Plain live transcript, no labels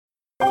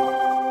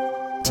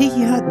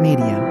Tiki Hut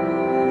Media.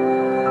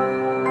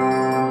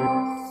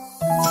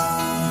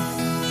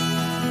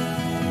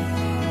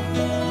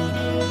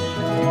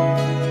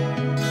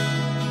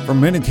 From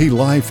Manatee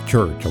Life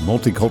Church, a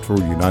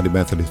multicultural United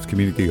Methodist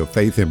community of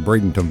faith in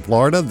Bradenton,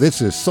 Florida,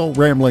 this is Soul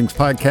Ramblings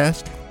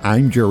Podcast.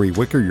 I'm Jerry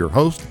Wicker, your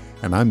host,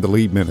 and I'm the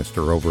lead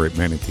minister over at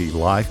Manatee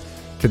Life.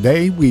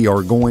 Today, we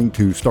are going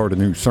to start a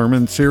new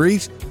sermon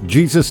series.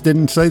 Jesus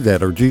didn't say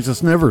that, or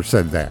Jesus never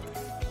said that.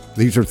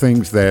 These are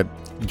things that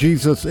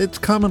it's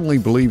commonly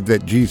believed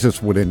that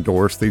Jesus would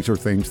endorse. These are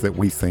things that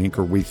we think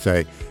or we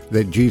say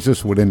that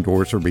Jesus would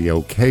endorse or be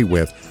okay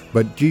with.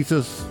 But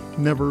Jesus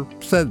never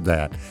said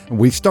that. And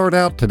we start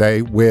out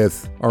today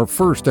with our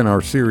first in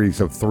our series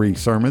of 3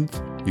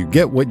 sermons. You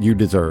get what you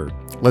deserve.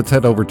 Let's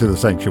head over to the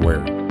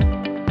sanctuary.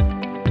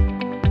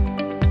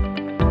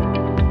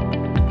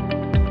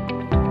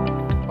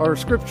 Our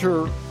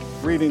scripture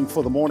reading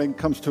for the morning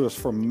comes to us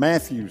from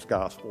Matthew's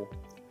Gospel,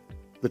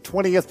 the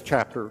 20th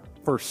chapter,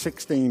 first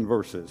 16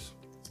 verses.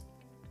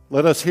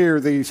 Let us hear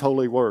these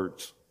holy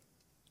words.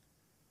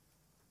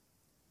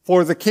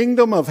 For the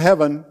kingdom of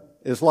heaven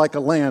is like a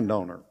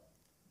landowner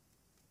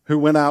who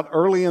went out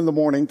early in the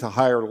morning to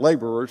hire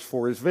laborers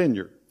for his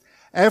vineyard.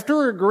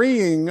 After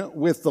agreeing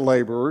with the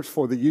laborers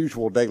for the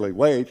usual daily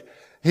wage,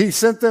 he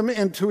sent them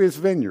into his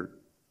vineyard.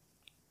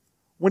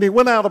 When he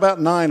went out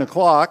about 9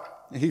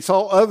 o'clock, he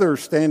saw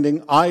others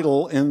standing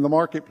idle in the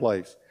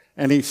marketplace,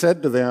 and he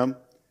said to them,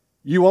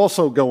 "You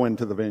also go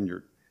into the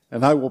vineyard,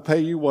 and I will pay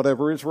you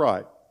whatever is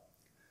right."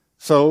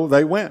 So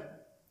they went.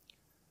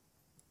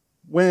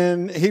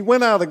 When he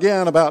went out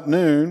again about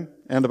noon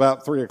and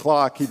about 3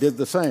 o'clock, he did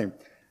the same.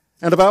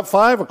 And about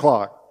 5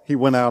 o'clock, he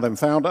went out and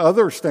found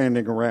others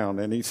standing around,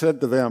 and he said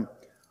to them,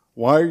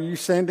 "Why are you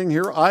standing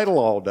here idle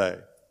all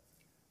day?"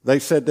 They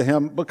said to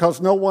him,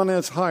 "Because no one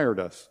has hired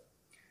us."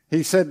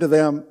 He said to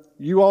them,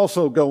 "You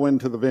also go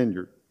into the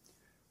vineyard."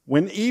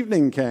 When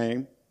evening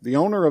came, the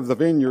owner of the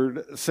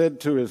vineyard said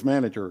to his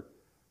manager,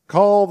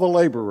 "Call the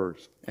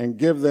laborers and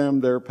give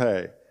them their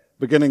pay,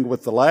 beginning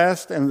with the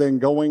last and then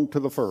going to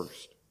the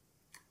first."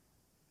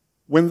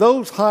 When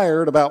those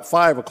hired about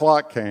 5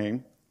 o'clock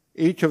came,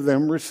 each of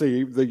them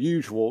received the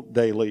usual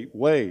daily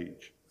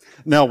wage.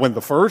 Now, when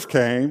the first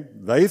came,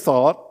 they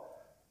thought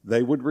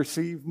they would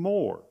receive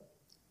more.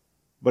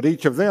 But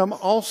each of them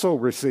also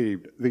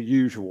received the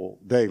usual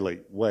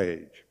daily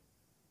wage.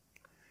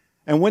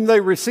 And when they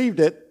received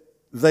it,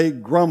 they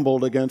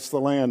grumbled against the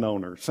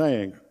landowner,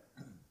 saying,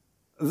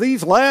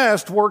 "These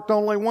last worked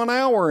only 1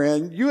 hour,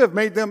 and you have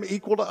made them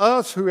equal to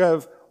us who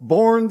have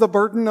borne the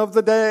burden of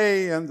the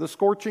day and the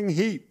scorching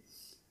heat."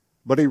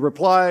 But he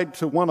replied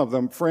to one of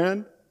them,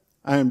 "Friend,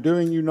 I am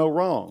doing you no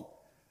wrong.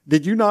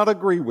 Did you not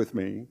agree with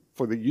me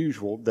for the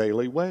usual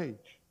daily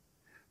wage?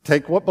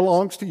 Take what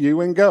belongs to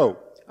you and go.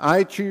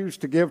 I choose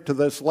to give to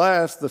this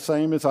last the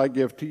same as I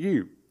give to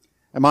you.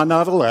 Am I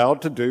not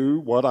allowed to do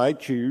what I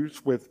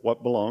choose with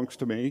what belongs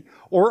to me?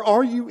 Or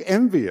are you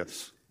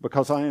envious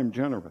because I am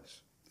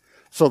generous?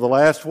 So the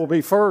last will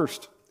be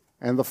first,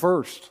 and the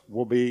first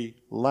will be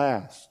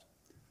last."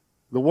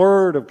 The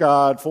word of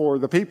God for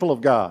the people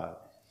of God.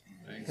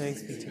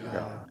 Thanks be to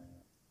God.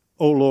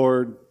 O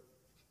Lord,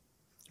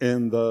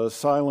 in the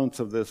silence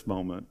of this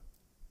moment,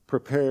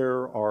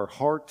 prepare our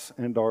hearts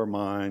and our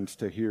minds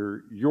to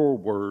hear your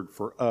word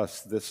for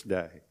us this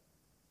day,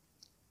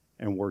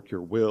 and work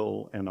your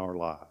will in our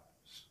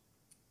lives.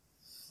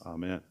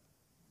 Amen.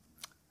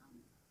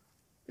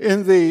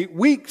 In the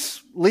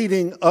weeks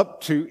leading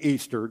up to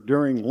Easter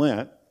during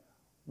Lent,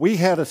 we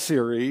had a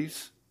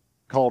series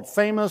called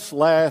Famous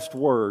Last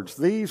Words.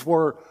 These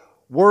were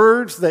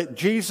words that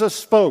Jesus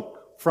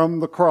spoke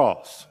from the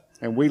cross,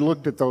 and we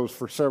looked at those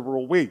for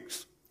several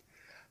weeks.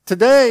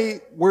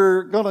 Today,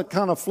 we're going to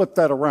kind of flip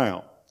that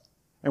around,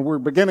 and we're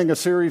beginning a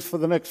series for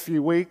the next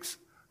few weeks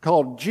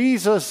called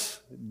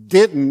Jesus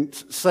Didn't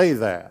Say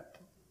That.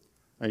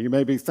 Now, you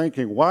may be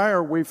thinking, why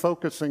are we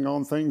focusing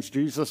on things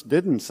Jesus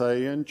didn't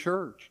say in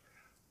church?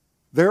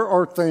 There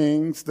are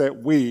things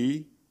that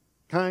we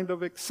kind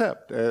of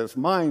accept as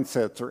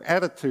mindsets or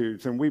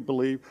attitudes, and we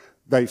believe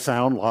they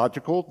sound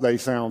logical, they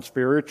sound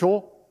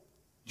spiritual.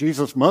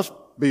 Jesus must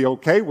be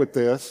okay with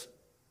this,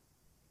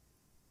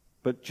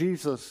 but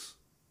Jesus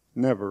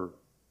never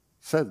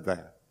said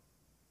that.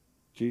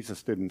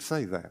 Jesus didn't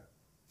say that.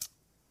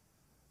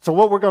 So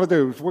what we're going to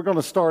do is we're going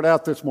to start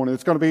out this morning.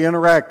 It's going to be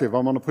interactive.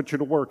 I'm going to put you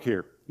to work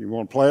here. You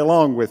want to play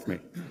along with me.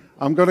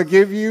 I'm going to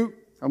give you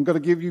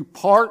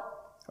part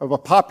of a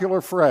popular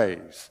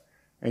phrase,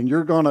 and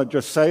you're going to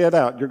just say it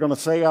out. You're going to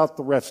say out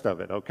the rest of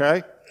it,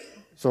 okay?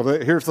 So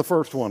here's the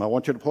first one. I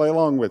want you to play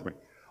along with me.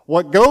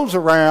 What goes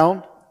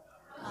around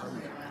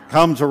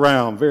comes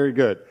around. Very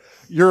good.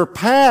 Your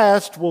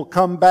past will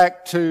come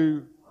back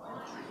to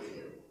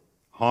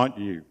haunt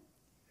you.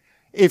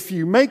 If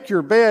you make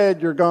your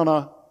bed, you're going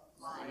to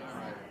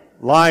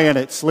lie in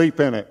it, sleep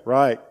in it,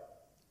 right?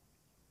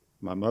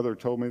 My mother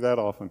told me that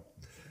often.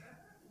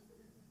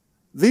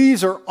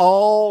 These are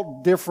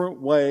all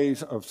different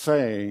ways of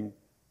saying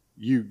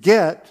you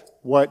get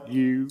what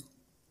you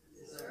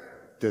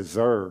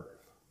deserve.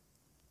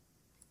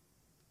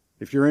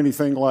 if you're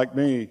anything like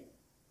me,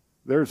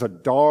 there's a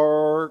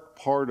dark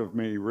part of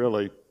me,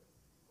 really,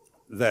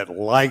 that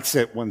likes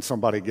it when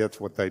somebody gets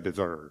what they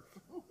deserve,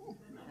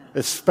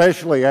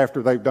 especially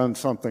after they've done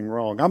something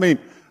wrong. I mean,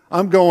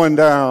 I'm going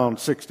down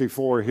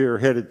 64 here,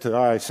 headed to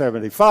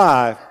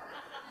I-75,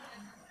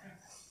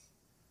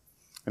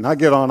 and I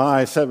get on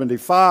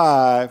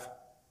I-75,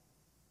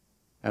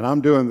 and I'm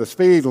doing the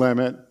speed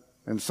limit,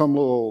 and some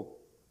little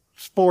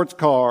sports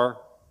car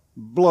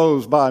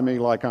blows by me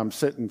like I'm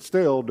sitting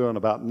still doing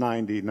about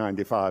 90,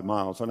 95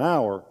 miles an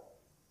hour.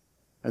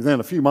 And then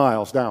a few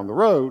miles down the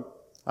road,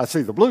 I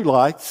see the blue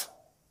lights,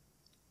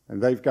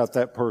 and they've got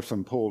that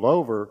person pulled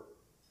over,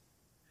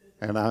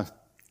 and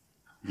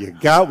you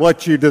got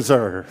what you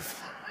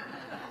deserve.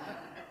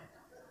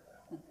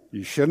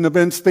 You shouldn't have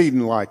been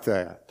speeding like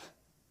that.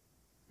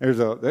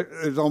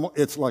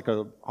 It's like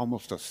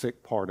almost a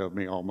sick part of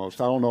me almost.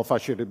 I don't know if I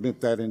should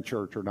admit that in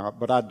church or not,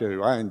 but I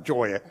do. I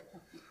enjoy it.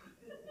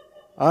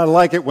 I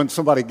like it when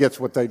somebody gets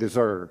what they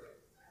deserve.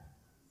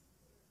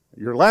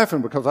 You're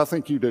laughing because I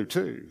think you do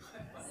too.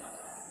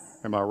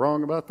 Am I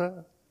wrong about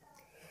that?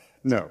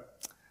 No.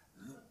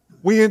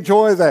 We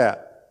enjoy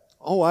that.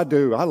 Oh, I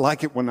do. I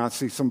like it when I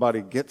see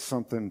somebody get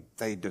something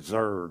they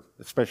deserve,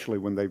 especially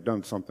when they've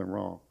done something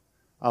wrong.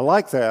 I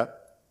like that,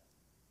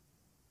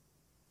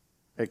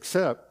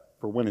 except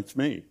for when it's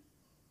me.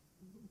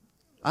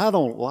 I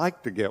don't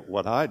like to get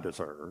what I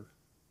deserve.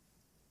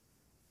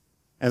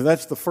 And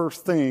that's the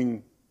first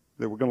thing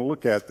that we're going to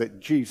look at that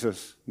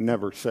Jesus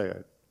never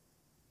said.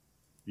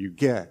 You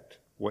get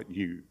what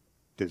you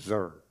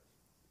deserve.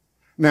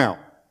 Now,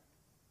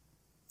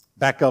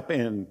 back up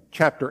in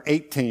chapter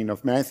 18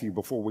 of Matthew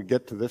before we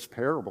get to this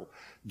parable.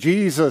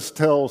 Jesus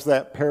tells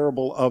that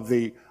parable of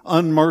the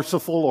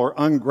unmerciful or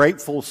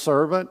ungrateful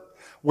servant,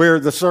 where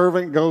the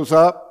servant goes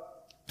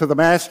up to the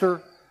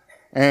master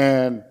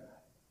and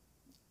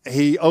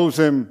he owes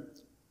him,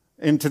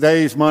 in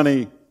today's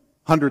money,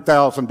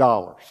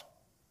 $100,000.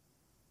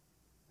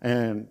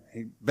 And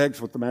he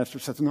begs what the master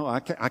says, no, I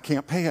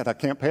can't pay it. I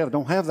can't pay it. I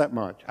don't have that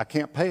much. I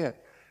can't pay it.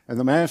 And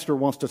the master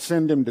wants to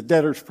send him to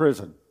debtor's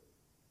prison.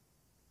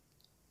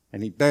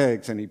 And he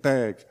begs and he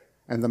begs.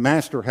 And the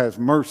master has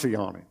mercy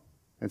on him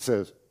and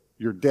says,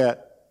 your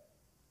debt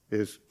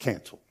is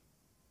canceled.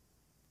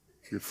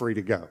 You're free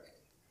to go.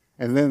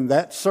 And then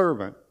that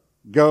servant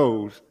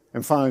goes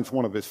and finds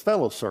one of his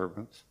fellow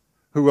servants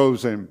who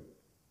owes him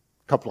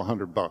a couple of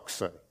 $100,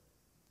 say.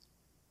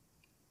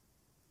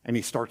 And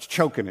he starts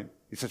choking him.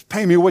 He says,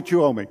 pay me what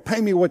you owe me.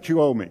 Pay me what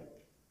you owe me.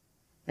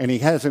 And he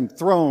has him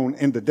thrown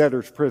into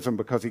debtor's prison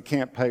because he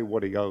can't pay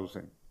what he owes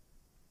him.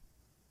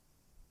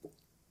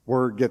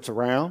 Word gets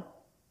around,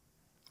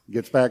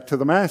 gets back to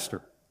the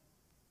master.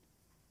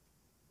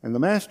 And the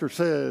master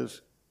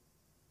says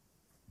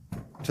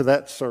to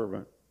that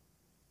servant,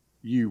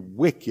 you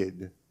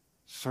wicked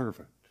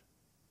servant,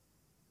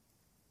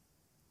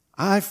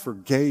 I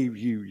forgave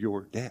you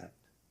your debt.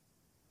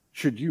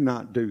 Should you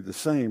not do the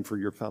same for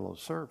your fellow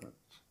servants?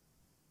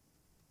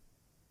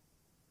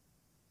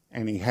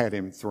 And he had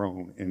him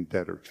thrown in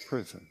debtor's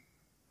prison.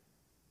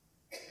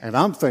 And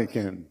I'm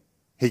thinking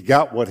he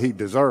got what he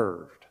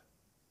deserved.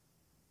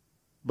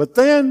 But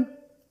then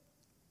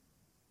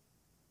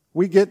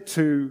we get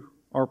to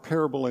our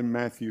parable in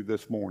Matthew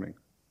this morning.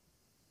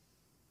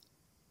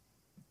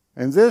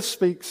 And this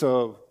speaks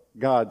of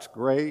God's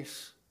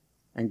grace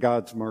and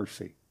God's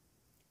mercy.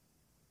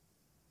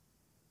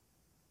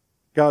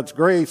 God's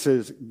grace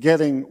is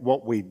getting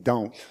what we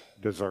don't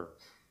deserve.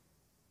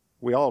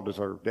 We all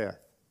deserve death.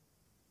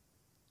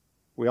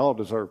 We all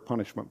deserve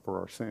punishment for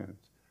our sins.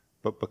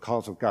 But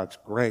because of God's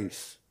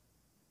grace,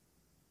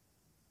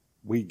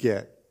 we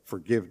get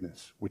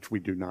forgiveness, which we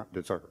do not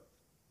deserve.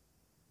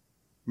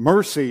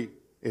 Mercy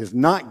is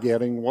not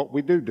getting what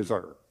we do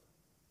deserve.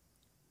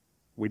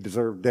 We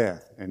deserve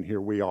death, and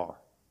here we are.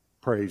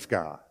 Praise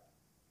God.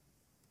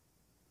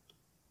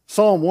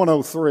 Psalm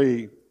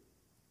 103,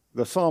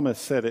 the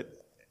psalmist said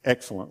it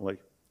excellently.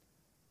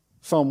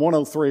 Psalm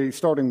 103,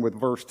 starting with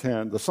verse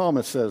 10, the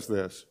psalmist says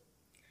this,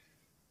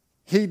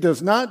 He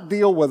does not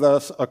deal with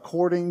us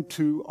according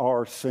to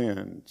our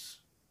sins,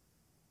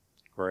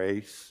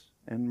 grace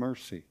and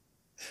mercy,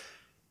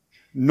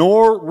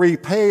 nor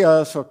repay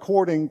us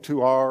according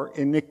to our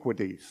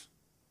iniquities.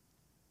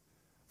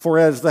 For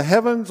as the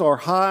heavens are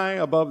high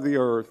above the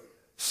earth,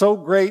 so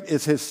great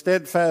is his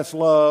steadfast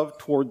love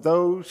toward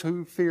those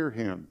who fear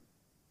him.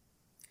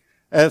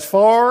 As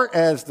far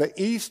as the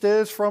east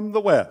is from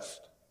the west,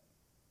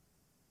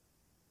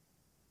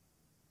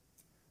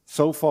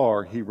 so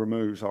far he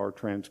removes our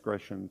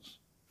transgressions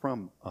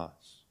from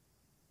us.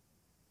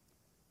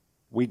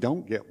 We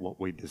don't get what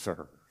we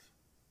deserve.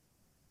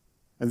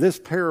 And this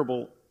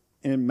parable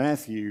in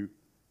Matthew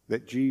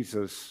that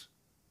Jesus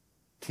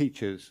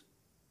teaches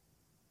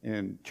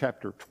in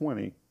chapter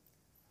 20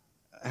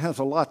 has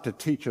a lot to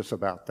teach us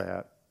about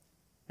that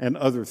and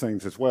other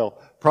things as well.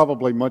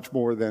 Probably much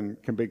more than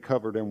can be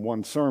covered in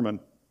one sermon.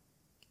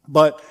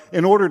 But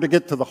in order to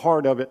get to the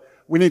heart of it,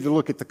 we need to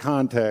look at the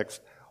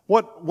context.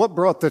 What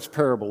brought this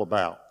parable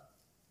about?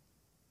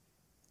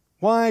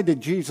 Why did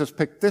Jesus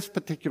pick this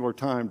particular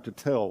time to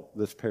tell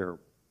this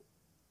parable?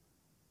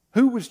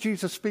 Who was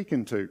Jesus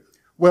speaking to?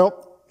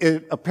 Well,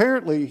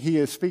 apparently he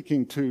is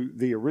speaking to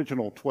the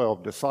original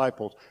 12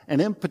 disciples,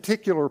 and in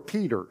particular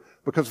Peter,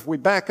 because if we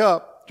back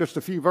up just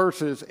a few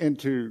verses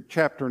into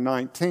chapter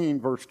 19,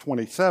 verse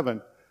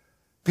 27,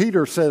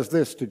 Peter says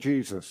this to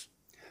Jesus: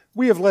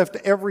 "We have left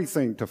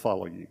everything to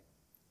follow you.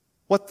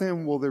 What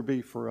then will there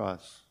be for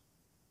us?"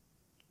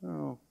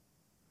 Oh,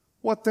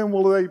 what then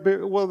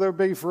will there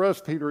be for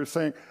us, Peter is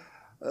saying.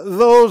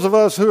 Those of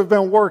us who have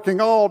been working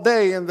all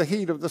day in the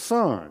heat of the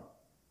sun.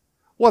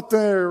 What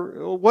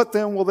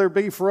then will there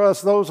be for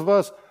us, those of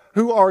us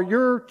who are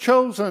your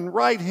chosen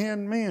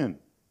right-hand men?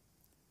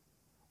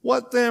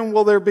 What then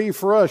will there be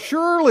for us?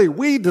 Surely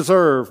we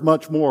deserve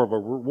much more of a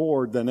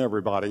reward than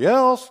everybody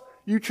else.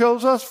 You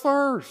chose us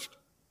first.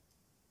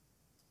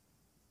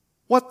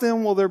 What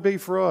then will there be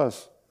for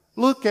us?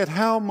 Look at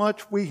how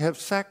much we have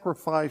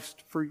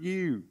sacrificed for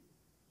you.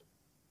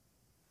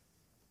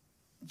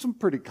 Some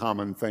pretty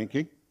common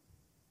thinking.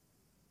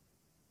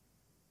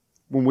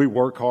 When we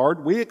work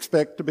hard, we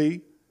expect to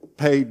be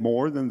paid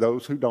more than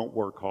those who don't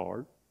work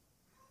hard.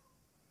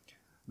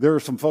 There are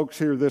some folks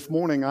here this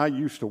morning I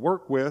used to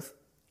work with,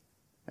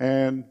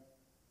 and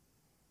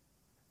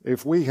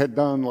if we had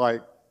done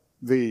like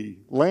the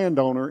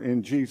landowner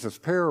in Jesus'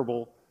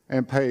 parable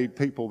and paid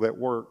people that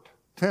worked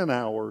 10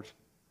 hours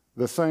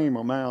the same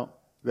amount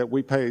that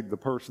we paid the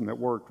person that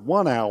worked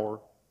 1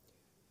 hour,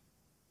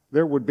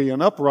 there would be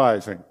an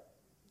uprising.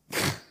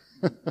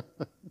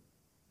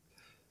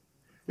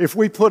 If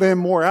we put in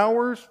more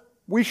hours,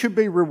 we should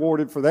be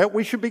rewarded for that.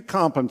 We should be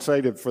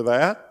compensated for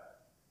that.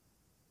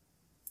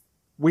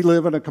 We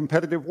live in a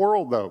competitive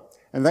world, though,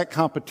 and that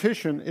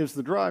competition is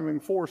the driving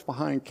force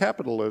behind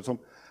capitalism.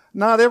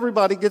 Not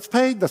everybody gets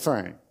paid the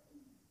same.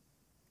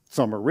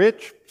 Some are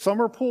rich,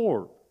 some are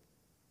poor.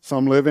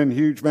 Some live in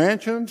huge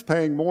mansions,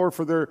 paying more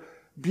for their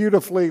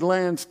beautifully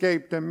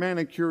landscaped and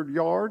manicured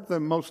yard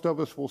than most of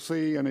us will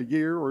see in a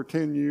year or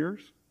 10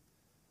 years.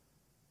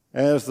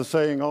 As the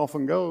saying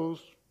often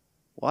goes,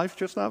 life's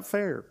just not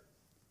fair.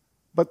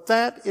 But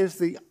that is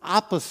the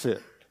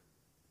opposite.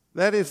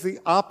 That is the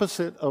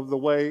opposite of the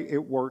way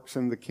it works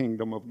in the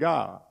kingdom of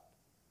God.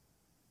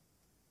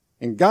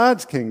 In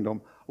God's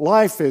kingdom,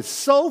 life is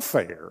so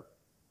fair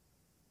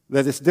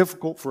that it's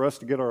difficult for us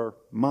to get our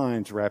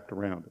minds wrapped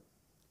around it.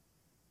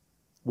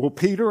 Will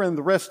Peter and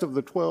the rest of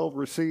the 12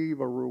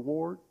 receive a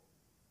reward?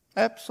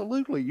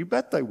 Absolutely, you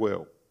bet they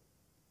will.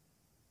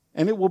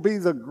 And it will be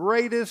the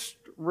greatest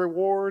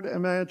reward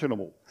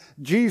imaginable.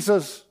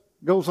 Jesus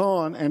goes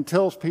on and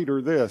tells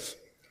Peter this: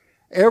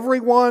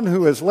 everyone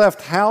who has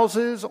left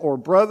houses or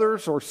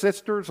brothers or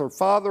sisters or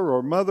father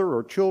or mother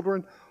or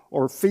children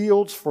or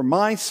fields for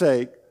my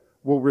sake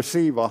will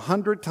receive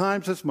 100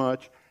 times as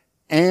much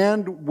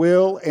and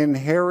will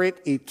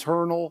inherit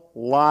eternal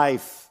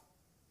life.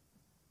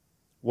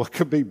 What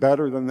could be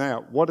better than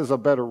that? What is a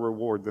better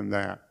reward than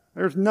that?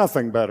 There's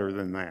nothing better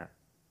than that.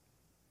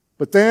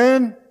 But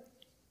then,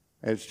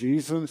 as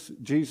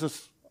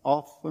Jesus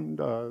often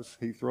does,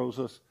 he throws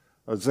us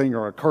a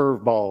zinger, a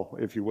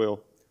curveball, if you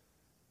will.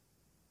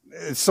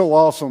 It's so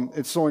awesome.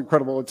 It's so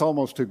incredible. It's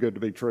almost too good to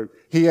be true.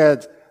 He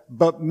adds,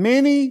 but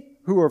many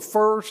who are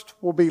first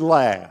will be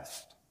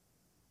last,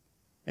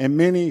 and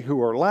many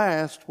who are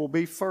last will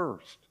be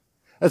first.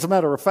 As a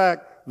matter of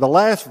fact, the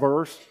last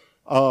verse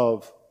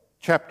of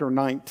chapter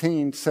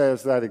 19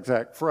 says that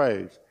exact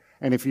phrase.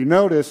 And if you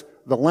notice,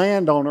 the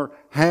landowner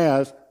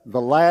has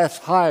the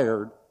last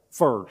hired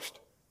first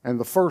and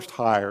the first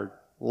hired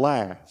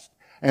last.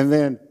 And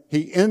then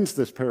he ends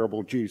this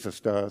parable, Jesus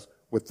does,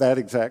 with that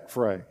exact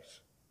phrase.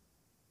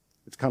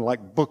 It's kind of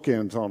like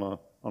bookends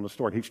on a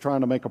story. He's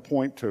trying to make a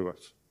point to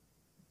us.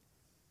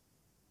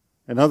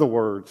 In other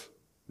words,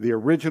 the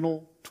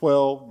original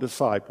 12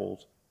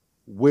 disciples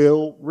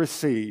will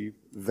receive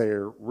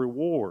their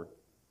reward.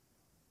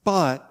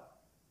 But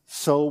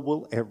so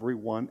will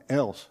everyone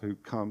else who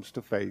comes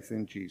to faith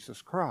in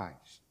Jesus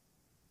Christ.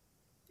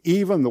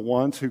 Even the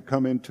ones who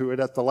come into it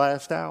at the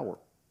last hour.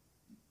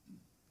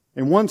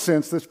 In one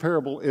sense, this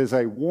parable is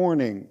a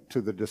warning to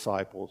the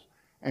disciples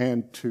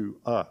and to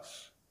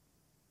us.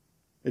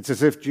 It's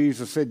as if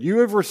Jesus said, you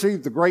have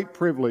received the great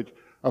privilege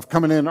of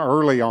coming in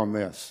early on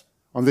this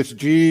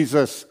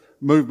Jesus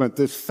movement,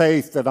 this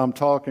faith that I'm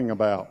talking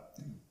about.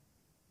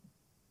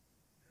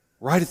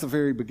 Right at the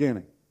very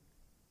beginning.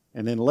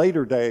 And in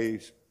later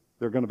days,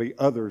 there are going to be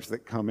others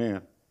that come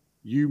in.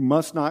 You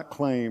must not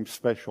claim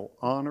special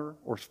honor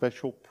or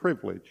special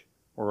privilege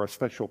or a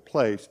special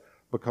place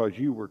because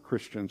you were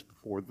Christians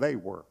before they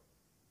were.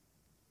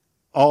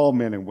 All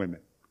men and women,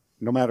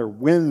 no matter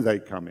when they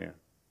come in,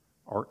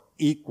 are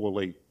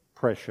equally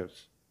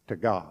precious to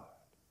God.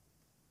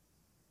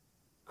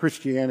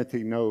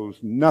 Christianity knows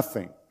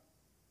nothing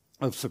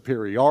of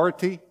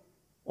superiority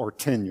or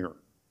tenure.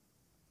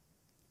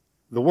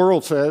 The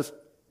world says,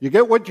 you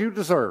get what you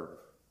deserve.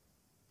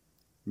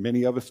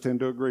 Many of us tend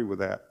to agree with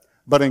that.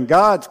 But in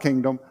God's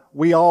kingdom,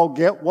 we all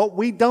get what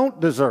we don't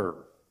deserve.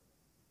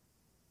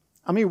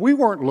 I mean, we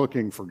weren't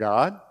looking for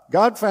God.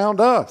 God found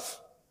us.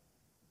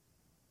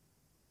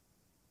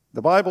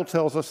 The Bible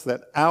tells us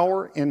that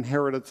our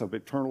inheritance of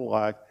eternal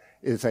life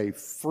is a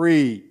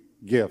free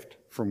gift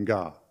from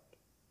God.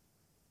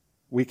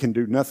 We can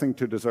do nothing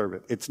to deserve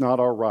it. It's not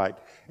our right.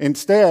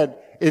 Instead,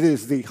 it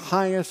is the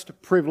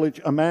highest privilege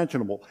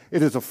imaginable.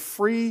 It is a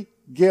free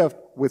gift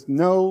with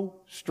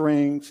no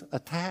strings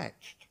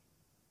attached.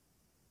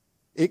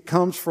 It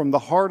comes from the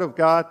heart of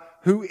God,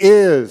 who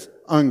is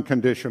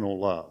unconditional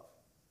love.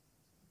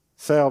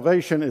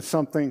 Salvation is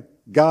something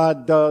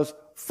God does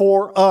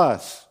for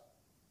us.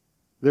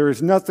 There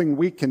is nothing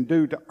we can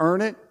do to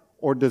earn it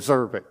or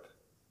deserve it.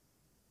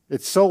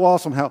 It's so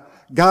awesome how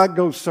God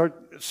goes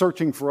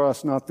searching for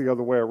us, not the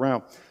other way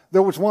around.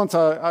 There was once,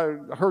 I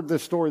heard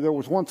this story, there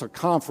was once a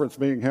conference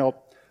being held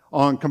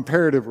on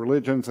comparative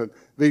religions, and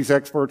these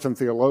experts and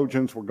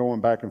theologians were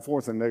going back and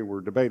forth, and they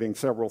were debating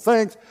several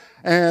things,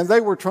 and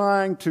they were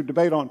trying to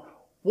debate on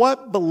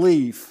what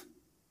belief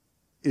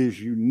is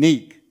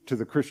unique to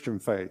the Christian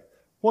faith.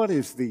 What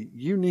is the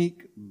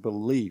unique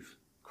belief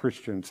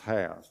Christians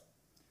have?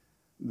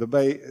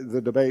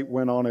 The debate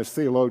went on, as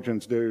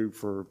theologians do,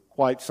 for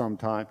quite some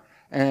time.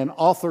 And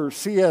author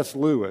C.S.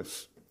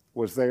 Lewis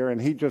was there,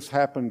 and he just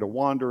happened to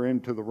wander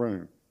into the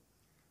room.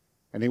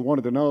 And he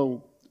wanted to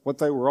know what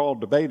they were all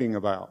debating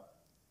about.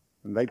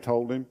 And they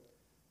told him,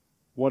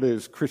 what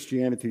is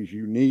Christianity's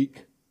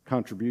unique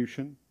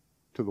contribution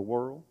to the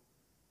world?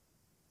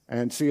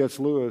 And C.S.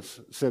 Lewis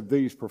said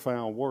these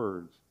profound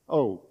words.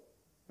 Oh,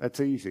 that's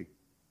easy.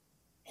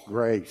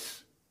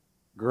 Grace.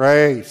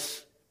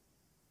 Grace.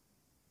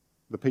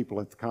 The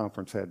people at the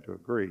conference had to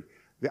agree.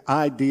 The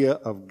idea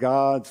of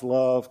God's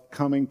love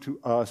coming to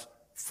us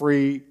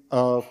free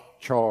of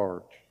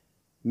charge,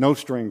 no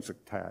strings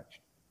attached,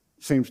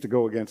 seems to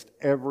go against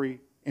every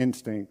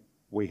instinct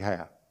we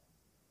have.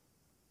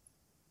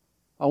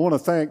 I want to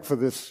thank for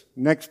this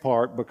next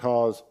part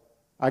because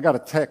I got a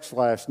text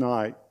last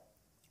night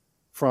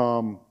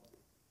from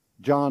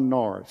John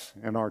Norris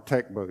in our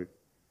tech booth,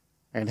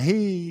 and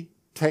he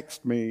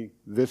texted me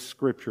this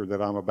scripture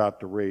that I'm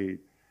about to read,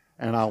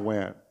 and I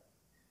went,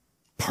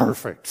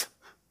 perfect.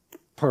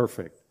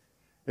 Perfect.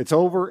 It's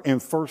over in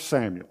 1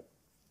 Samuel.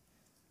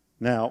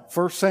 Now,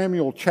 1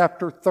 Samuel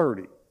chapter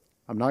 30.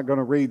 I'm not going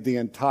to read the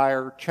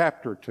entire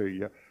chapter to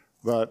you,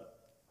 but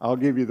I'll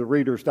give you the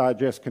Reader's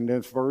Digest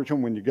condensed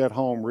version. When you get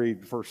home,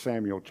 read 1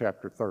 Samuel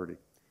chapter 30.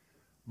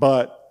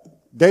 But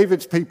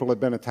David's people had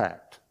been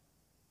attacked.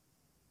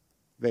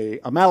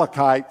 The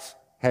Amalekites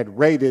had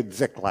raided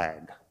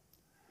Ziklag,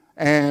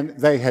 and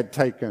they had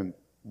taken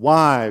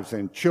wives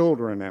and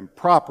children and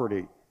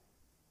property.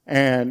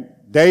 And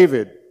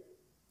David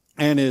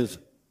and his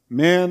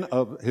men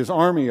of his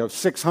army of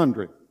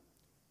 600.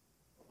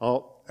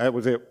 Oh, that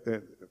was it.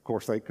 Of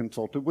course, they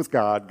consulted with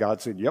God.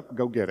 God said, yep,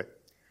 go get it.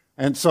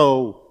 And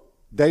so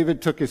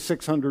David took his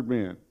 600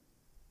 men.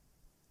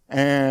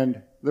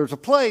 And there's a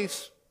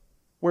place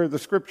where the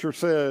scripture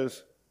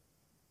says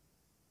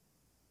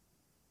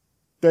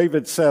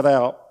David set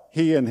out,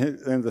 he and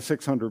the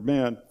 600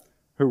 men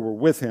who were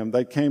with him,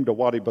 they came to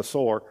Wadi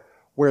Besor,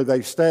 where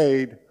they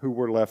stayed who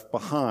were left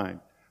behind.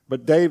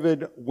 But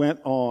David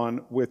went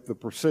on with the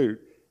pursuit.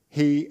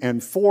 He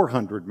and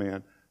 400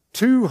 men,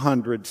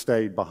 200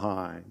 stayed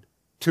behind,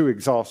 too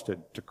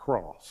exhausted to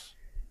cross.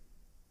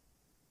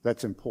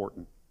 That's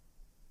important.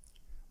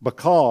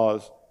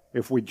 Because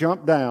if we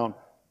jump down,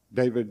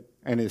 David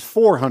and his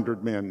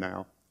 400 men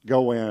now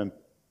go in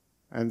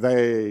and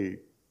they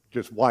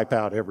just wipe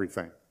out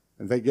everything.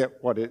 And they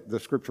get what the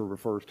scripture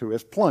refers to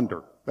as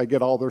plunder. They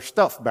get all their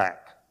stuff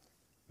back.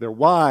 Their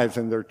wives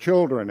and their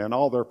children and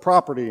all their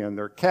property and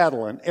their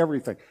cattle and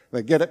everything.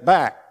 They get it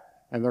back,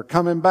 and they're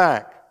coming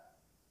back.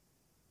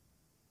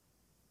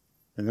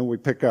 And then we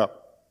pick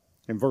up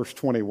in verse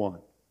 21.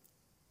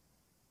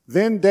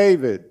 Then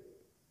David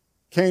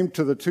came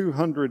to the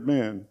 200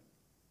 men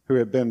who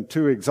had been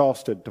too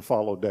exhausted to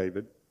follow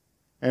David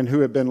and who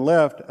had been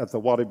left at the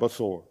Wadi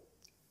Besor.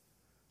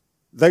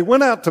 They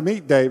went out to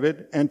meet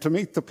David and to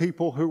meet the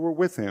people who were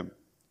with him.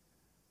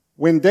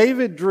 When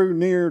David drew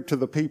near to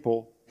the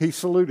people, he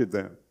saluted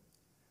them.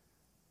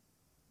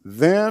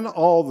 Then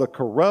all the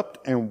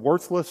corrupt and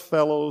worthless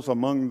fellows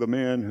among the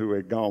men who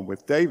had gone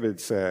with David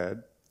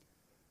said,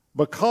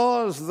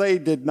 because they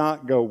did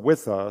not go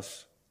with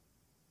us,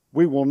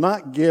 we will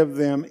not give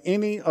them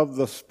any of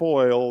the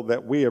spoil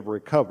that we have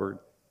recovered,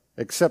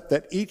 except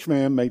that each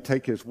man may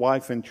take his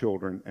wife and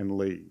children and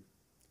leave.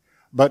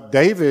 But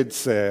David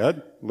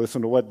said,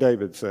 listen to what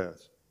David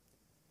says,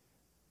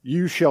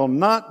 you shall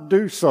not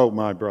do so,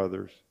 my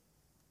brothers,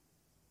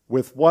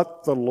 with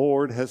what the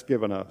Lord has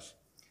given us.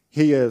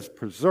 He has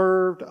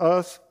preserved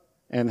us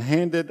and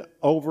handed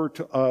over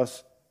to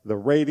us the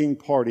raiding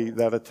party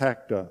that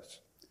attacked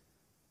us.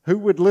 Who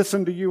would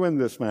listen to you in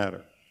this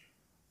matter?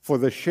 For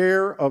the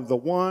share of the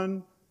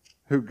one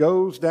who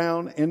goes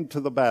down into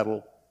the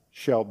battle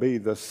shall be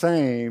the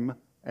same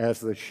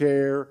as the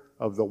share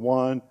of the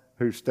one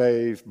who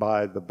stays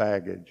by the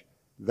baggage.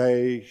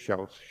 They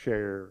shall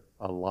share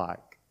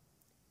alike.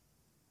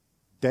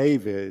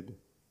 David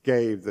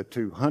gave the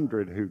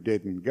 200 who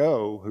didn't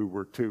go, who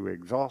were too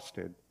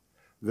exhausted,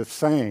 the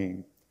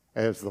same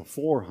as the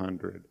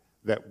 400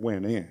 that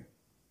went in.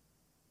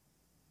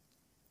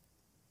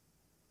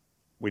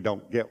 We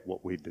don't get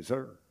what we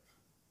deserve.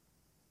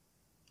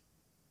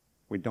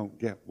 We don't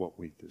get what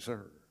we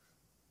deserve.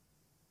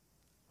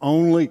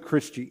 Only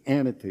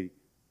Christianity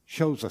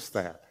shows us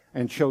that,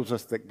 and shows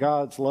us that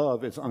God's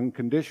love is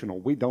unconditional.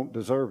 We don't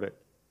deserve it,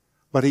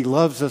 but He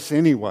loves us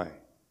anyway.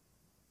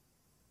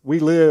 We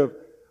live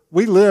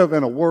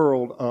in a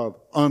world of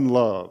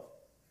unlove,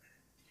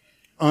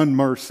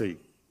 unmercy,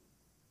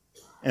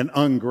 and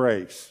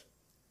ungrace.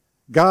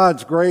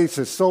 God's grace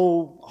is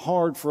so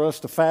hard for us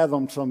to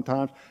fathom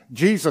sometimes.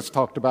 Jesus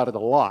talked about it a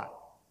lot.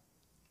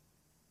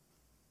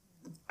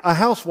 A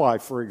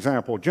housewife, for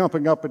example,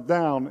 jumping up and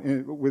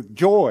down with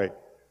joy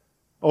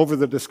over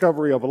the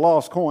discovery of a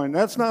lost coin.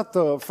 That's not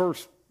the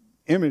first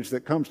image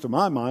that comes to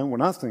my mind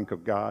when I think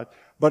of God,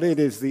 but it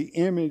is the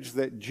image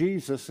that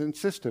Jesus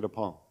insisted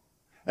upon.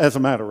 As a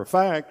matter of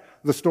fact,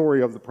 the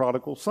story of the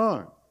prodigal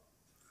son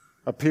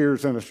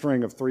appears in a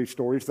string of 3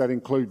 stories that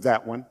include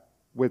that one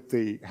with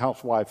the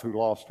housewife who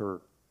lost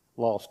her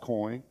lost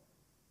coin,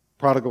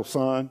 prodigal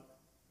son,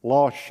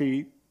 lost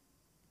sheep.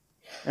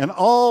 And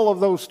all of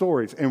those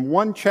stories in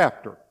one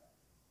chapter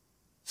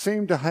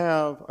seem to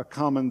have a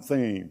common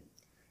theme.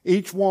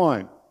 Each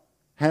one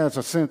has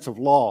a sense of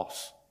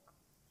loss.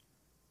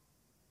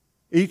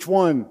 Each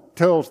one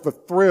tells the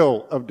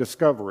thrill of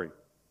discovery.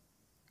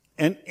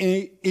 And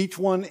each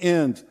one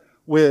ends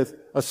with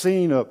a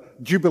scene of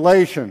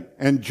jubilation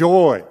and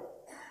joy.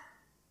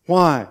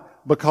 Why?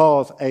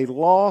 Because a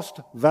lost,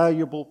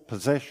 valuable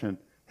possession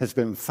has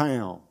been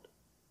found.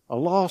 A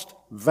lost,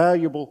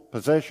 valuable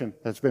possession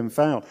has been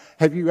found.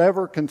 Have you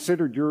ever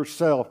considered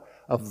yourself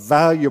a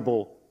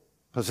valuable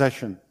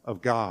possession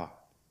of God?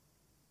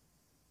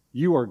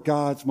 You are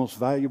God's most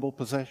valuable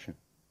possession.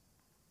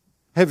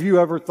 Have you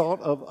ever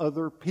thought of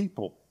other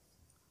people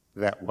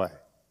that way?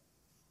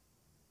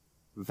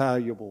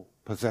 Valuable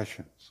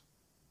possessions.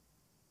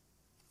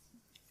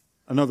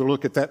 Another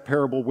look at that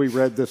parable we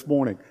read this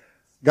morning.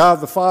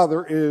 God the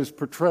Father is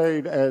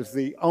portrayed as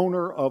the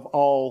owner of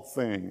all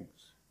things.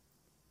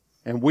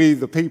 And we,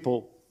 the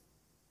people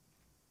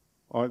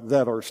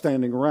that are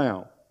standing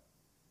around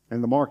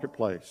in the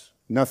marketplace,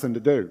 nothing to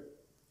do.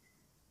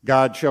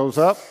 God shows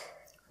up,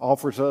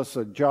 offers us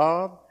a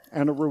job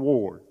and a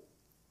reward.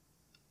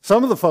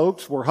 Some of the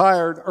folks were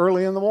hired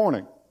early in the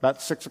morning,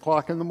 about 6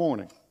 o'clock in the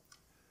morning.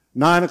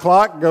 9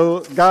 o'clock,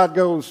 God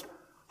goes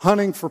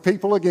hunting for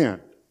people again.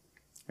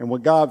 And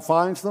when God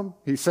finds them,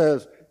 He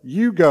says,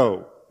 "You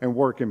go and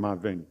work in my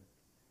vineyard,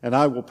 and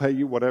I will pay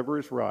you whatever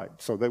is right."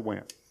 So they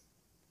went.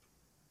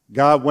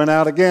 God went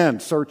out again,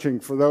 searching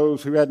for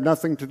those who had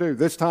nothing to do.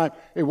 This time,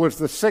 it was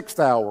the 6th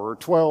hour, or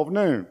 12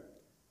 noon.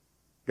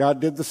 God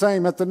did the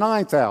same at the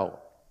 9th hour,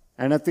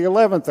 and at the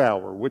 11th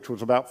hour, which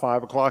was about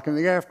 5 o'clock in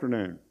the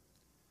afternoon.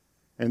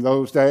 In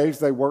those days,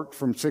 they worked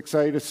from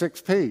 6A to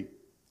 6P.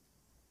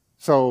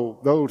 So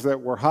those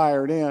that were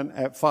hired in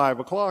at 5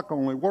 o'clock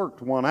only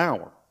worked 1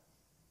 hour.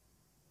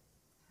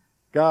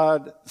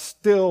 God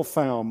still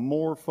found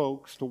more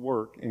folks to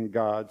work in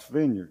God's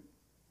vineyard.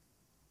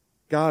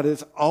 God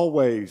is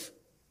always,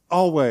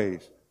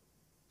 always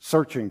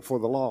searching for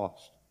the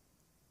lost.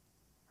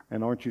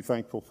 And aren't you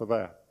thankful for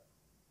that?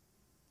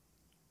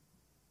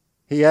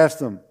 He asked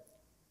them,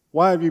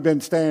 "Why have you been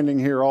standing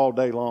here all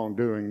day long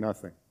doing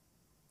nothing?"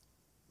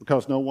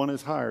 "Because no one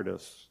has hired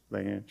us,"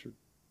 they answered.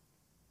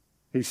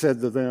 He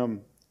said to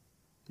them,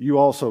 "You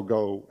also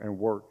go and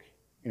work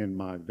in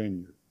my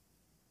vineyard."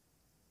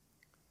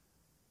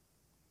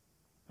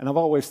 And I've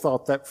always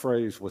thought that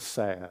phrase was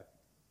sad,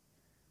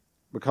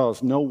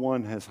 because no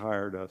one has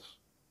hired us.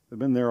 They've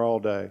been there all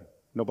day.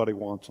 Nobody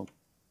wants them.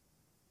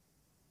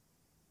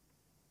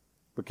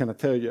 But can I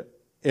tell you,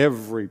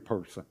 every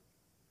person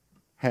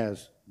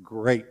has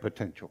great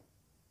potential.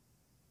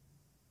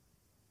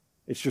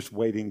 It's just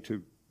waiting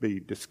to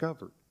be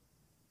discovered.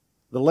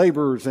 The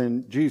laborers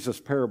in Jesus'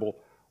 parable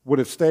would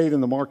have stayed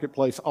in the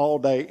marketplace all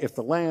day if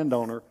the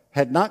landowner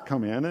had not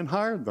come in and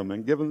hired them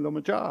and given them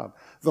a job.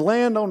 The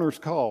landowner's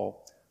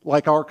call,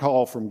 like our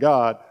call from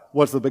God,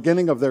 was the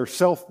beginning of their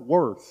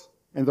self-worth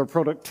and their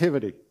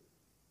productivity.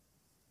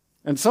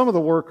 And some of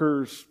the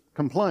workers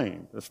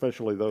complained,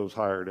 especially those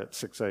hired at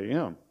 6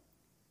 a.m.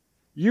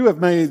 "You have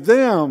made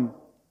them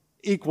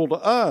equal to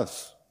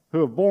us,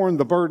 who have borne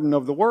the burden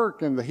of the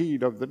work and the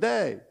heat of the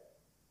day."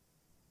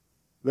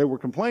 They were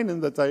complaining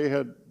that they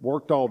had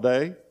worked all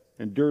day,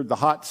 endured the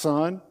hot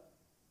sun,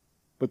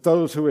 but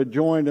those who had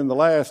joined in the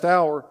last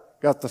hour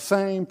got the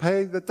same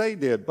pay that they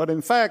did. But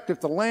in fact, if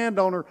the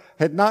landowner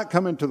had not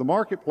come into the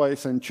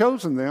marketplace and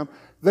chosen them,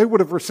 they would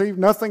have received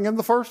nothing in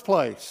the first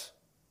place.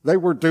 They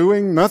were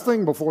doing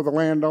nothing before the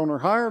landowner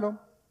hired them.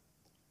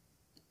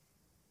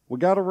 We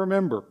got to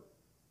remember,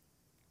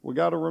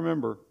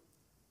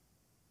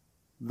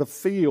 the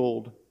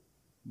field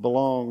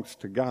belongs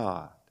to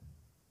God,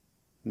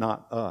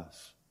 not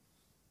us.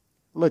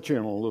 I'll let you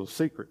in on a little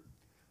secret.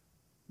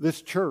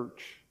 This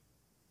church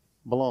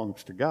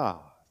belongs to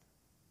God,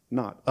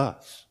 not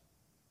us.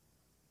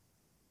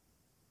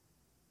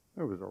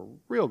 It was a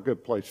real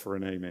good place for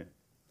an amen.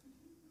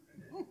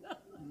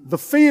 The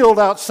field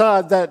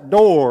outside that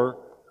door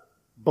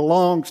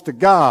belongs to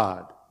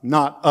God,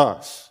 not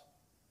us.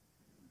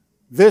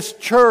 This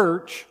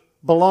church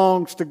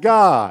belongs to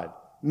God,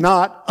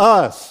 not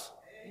us.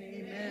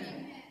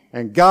 Amen.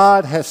 And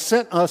God has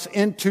sent us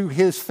into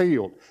His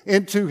field,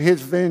 into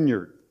His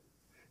vineyard.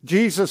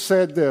 Jesus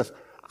said this,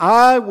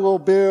 I will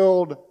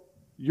build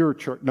your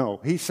church. No,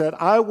 He said,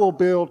 I will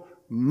build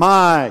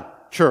my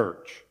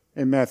church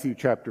in Matthew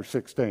chapter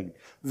 16.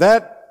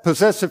 That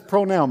possessive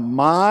pronoun,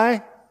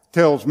 my,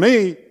 tells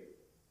me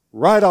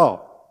right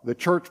off the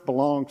church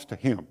belongs to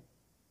Him.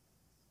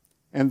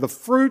 And the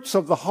fruits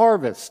of the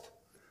harvest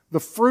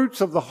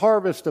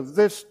of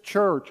this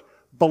church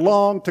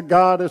belong to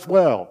God as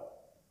well.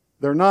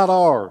 They're not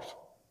ours.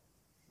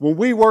 When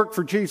we work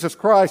for Jesus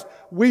Christ,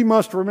 we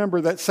must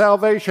remember that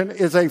salvation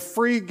is a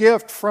free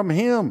gift from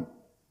Him.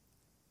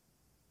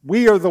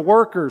 We are the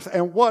workers,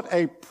 and what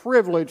a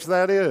privilege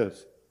that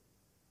is.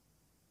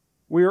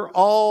 We are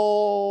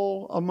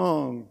all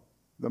among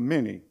the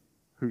many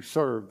who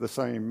serve the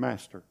same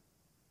master,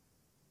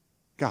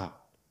 God.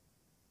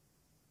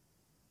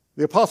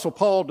 The Apostle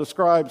Paul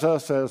describes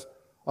us as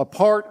a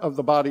part of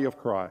the body of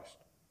Christ.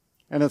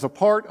 And as a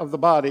part of the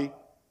body,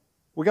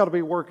 we got to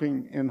be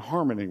working in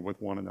harmony with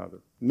one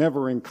another,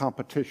 never in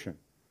competition.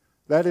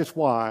 That is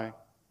why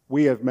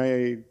we have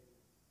made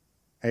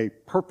a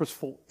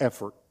purposeful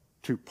effort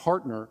to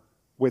partner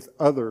with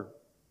other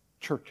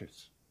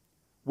churches.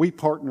 We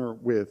partner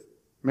with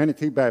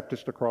Manatee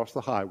Baptist across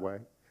the highway.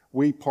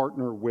 We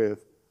partner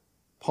with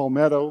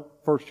Palmetto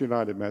First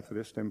United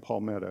Methodist in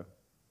Palmetto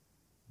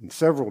in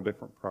several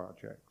different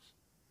projects,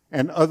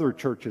 and other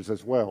churches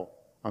as well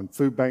on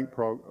food bank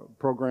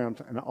programs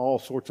and all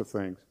sorts of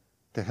things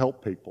to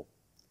help people.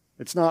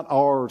 It's not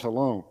ours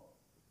alone.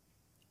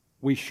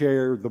 We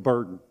share the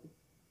burden.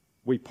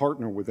 We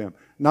partner with them.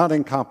 Not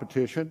in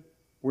competition.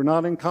 We're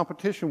not in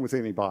competition with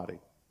anybody,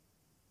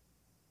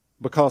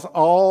 because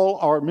all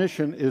our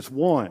mission is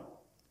one.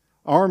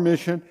 Our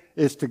mission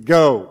is to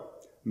go,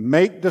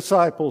 make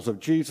disciples of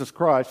Jesus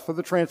Christ for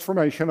the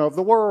transformation of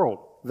the world.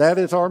 That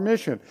is our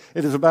mission.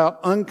 It is about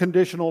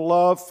unconditional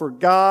love for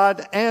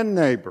God and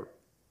neighbor.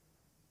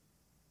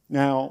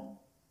 Now,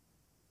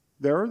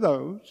 there are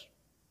those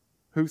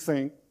who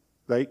think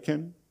they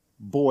can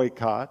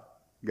boycott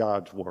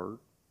God's Word.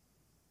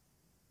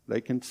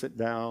 They can sit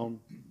down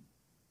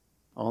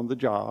on the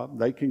job.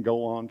 They can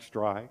go on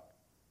strike.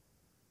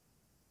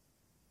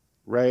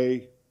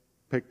 Ray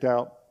picked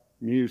out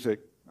music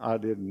I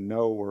didn't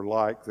know or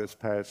like this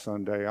past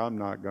Sunday. I'm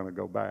not going to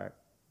go back.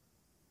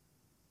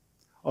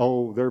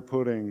 Oh, they're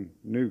putting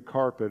new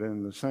carpet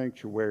in the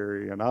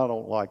sanctuary and I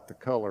don't like the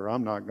color.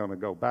 I'm not going to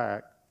go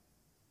back.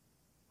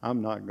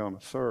 I'm not going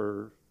to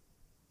serve.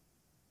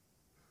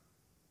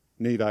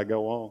 Need I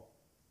go on?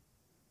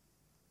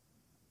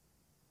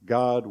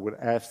 God would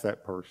ask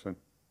that person,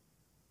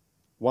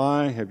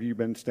 why have you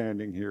been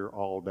standing here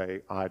all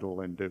day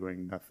idle and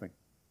doing nothing?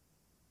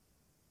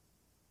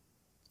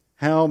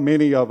 How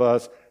many of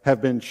us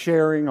have been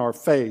sharing our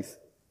faith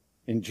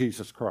in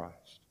Jesus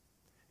Christ,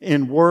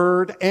 in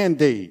word and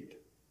deed?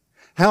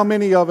 How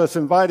many of us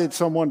invited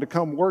someone to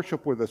come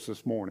worship with us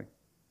this morning?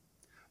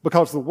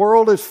 Because the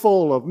world is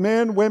full of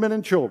men, women,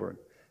 and children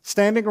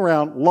standing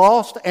around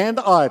lost and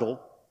idle,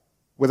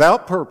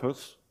 without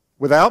purpose,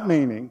 without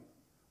meaning,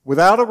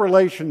 without a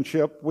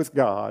relationship with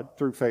God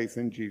through faith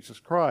in Jesus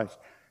Christ.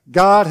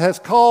 God has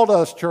called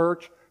us,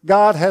 church.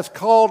 God has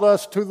called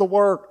us to the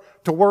work,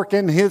 to work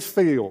in His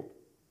field.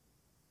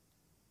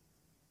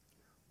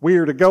 We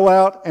are to go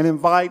out and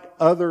invite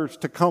others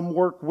to come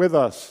work with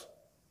us.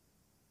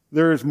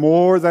 There is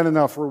more than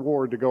enough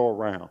reward to go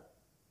around.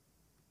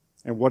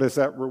 And what is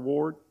that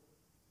reward?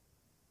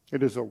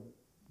 It is a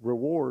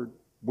reward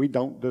we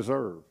don't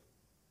deserve.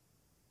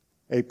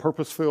 A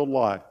purpose-filled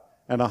life,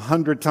 and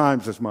 100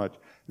 times as much.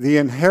 The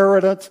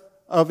inheritance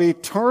of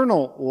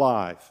eternal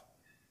life.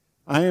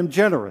 I am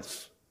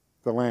generous,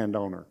 the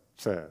landowner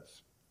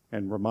says,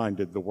 and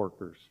reminded the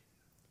workers.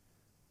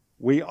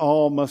 We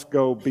all must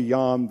go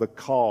beyond the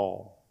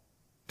call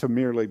to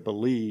merely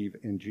believe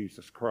in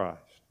Jesus Christ.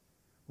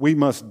 We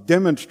must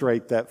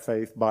demonstrate that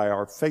faith by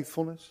our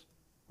faithfulness,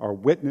 our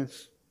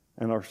witness,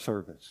 and our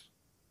service.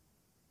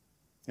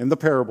 In the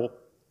parable,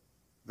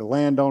 the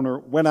landowner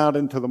went out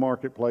into the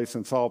marketplace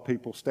and saw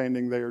people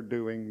standing there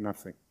doing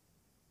nothing.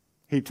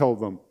 He told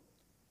them,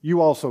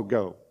 you also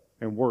go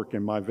and work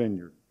in my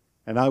vineyard,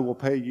 and I will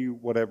pay you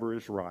whatever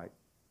is right.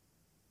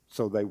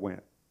 So they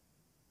went.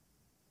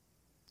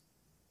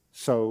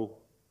 So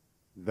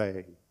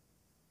they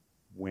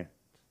went.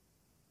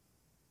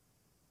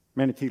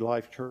 Manatee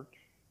Life Church,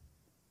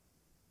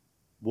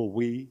 will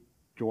we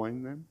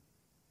join them?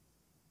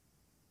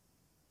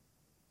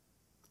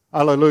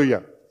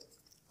 Hallelujah.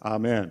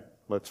 Amen.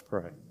 Let's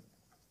pray.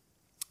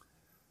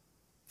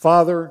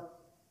 Father,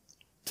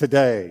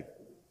 today,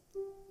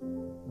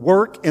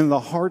 work in the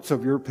hearts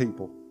of your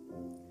people.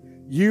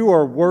 You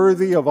are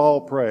worthy of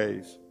all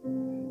praise.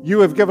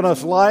 You have given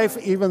us life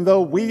even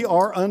though we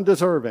are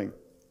undeserving.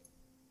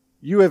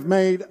 You have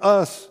made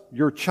us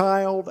your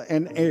child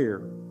and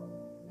heir.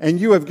 And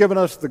you have given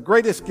us the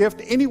greatest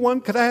gift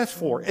anyone could ask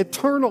for,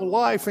 eternal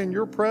life in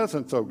your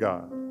presence, O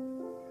God.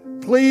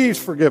 Please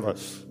forgive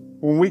us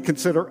when we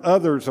consider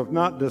others of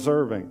not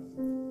deserving,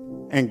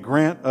 and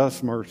grant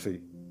us mercy,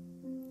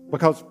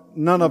 because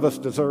none of us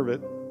deserve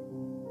it.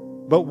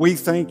 But we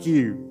thank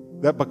you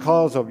that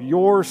because of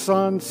your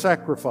Son's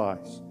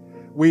sacrifice,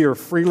 we are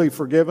freely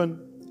forgiven,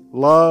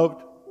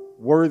 loved,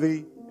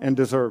 worthy, and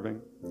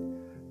deserving.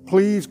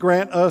 Please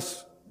grant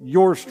us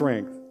your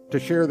strength to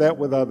share that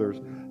with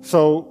others,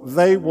 so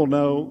they will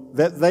know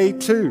that they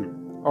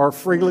too are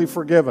freely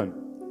forgiven,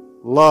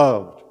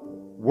 loved,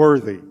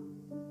 worthy,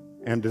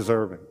 and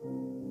deserving.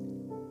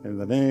 In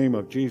the name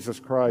of Jesus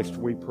Christ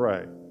we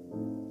pray.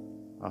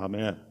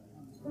 Amen.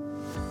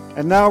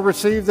 And now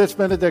receive this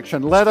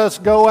benediction. Let us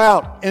go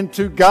out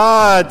into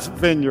God's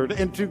vineyard,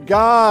 into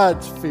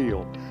God's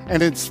field,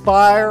 and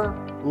inspire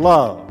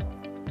love.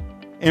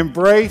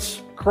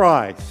 Embrace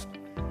Christ.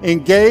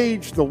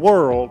 Engage the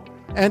world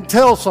and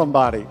tell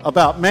somebody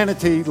about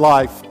Manatee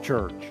Life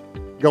Church.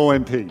 Go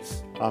in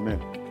peace. Amen.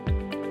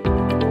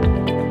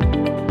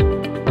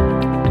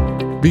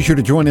 Be sure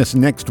to join us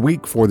next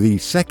week for the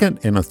second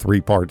in a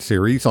three-part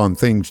series on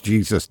things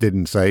Jesus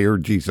didn't say or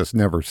Jesus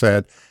never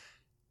said.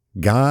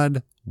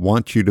 God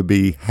wants you to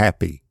be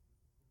happy.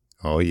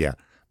 Oh, yeah.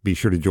 Be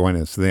sure to join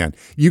us then.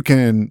 You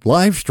can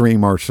live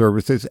stream our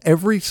services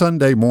every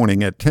Sunday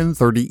morning at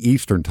 10:30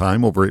 Eastern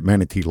Time over at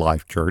Manatee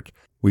Life Church.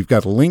 We've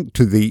got a link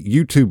to the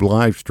YouTube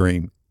live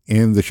stream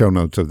in the show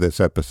notes of this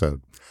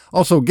episode.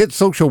 Also, get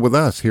social with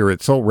us here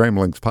at Soul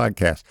Ramblings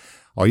Podcast.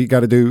 All you got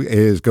to do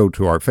is go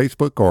to our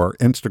Facebook or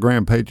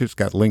Instagram pages.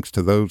 Got links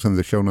to those in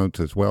the show notes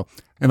as well.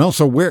 And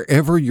also,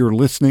 wherever you're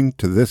listening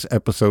to this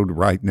episode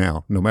right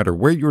now, no matter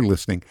where you're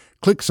listening,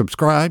 click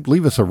subscribe,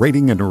 leave us a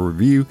rating and a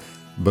review,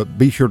 but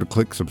be sure to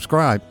click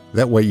subscribe.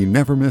 That way you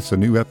never miss a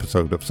new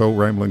episode of Soul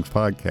Ramblings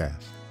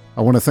Podcast.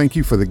 I want to thank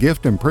you for the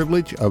gift and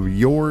privilege of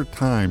your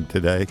time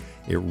today.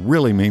 It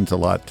really means a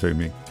lot to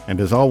me.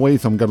 And as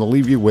always, I'm going to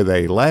leave you with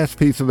a last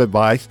piece of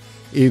advice.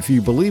 If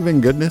you believe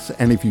in goodness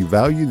and if you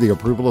value the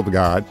approval of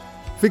God,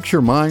 fix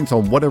your minds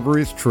on whatever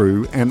is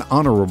true and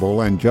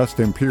honorable and just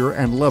and pure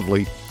and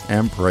lovely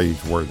and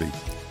praiseworthy.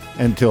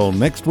 Until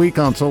next week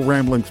on Soul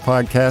Ramblings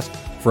Podcast,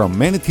 from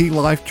Manatee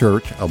Life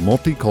Church, a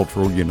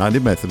multicultural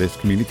United Methodist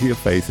community of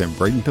faith in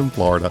Bradenton,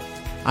 Florida,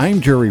 I'm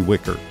Jerry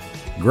Wicker.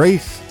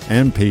 Grace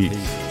and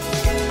peace.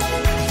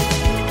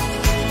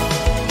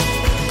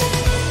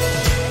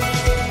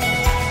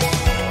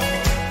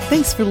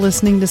 Thanks for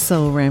listening to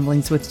Soul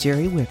Ramblings with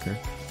Jerry Wicker.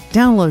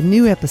 Download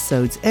new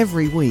episodes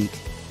every week.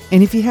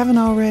 And if you haven't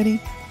already,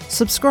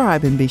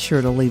 subscribe and be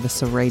sure to leave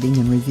us a rating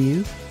and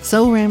review.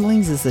 Soul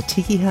Ramblings is a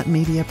Tiki Hut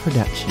Media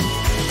production.